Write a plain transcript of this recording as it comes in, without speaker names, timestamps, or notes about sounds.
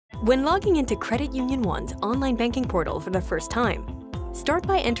When logging into Credit Union One's online banking portal for the first time, start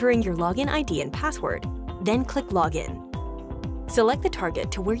by entering your login ID and password, then click Login. Select the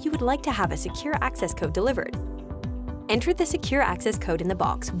target to where you would like to have a secure access code delivered. Enter the secure access code in the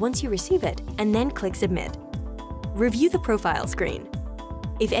box once you receive it, and then click Submit. Review the profile screen.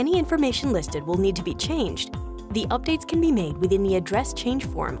 If any information listed will need to be changed, the updates can be made within the Address Change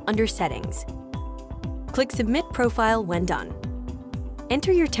form under Settings. Click Submit Profile when done.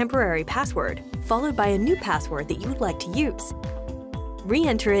 Enter your temporary password, followed by a new password that you would like to use.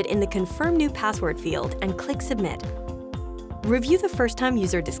 Re-enter it in the Confirm New Password field and click Submit. Review the first-time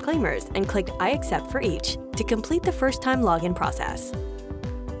user disclaimers and click I accept for each to complete the first-time login process.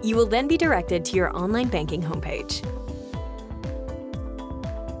 You will then be directed to your online banking homepage.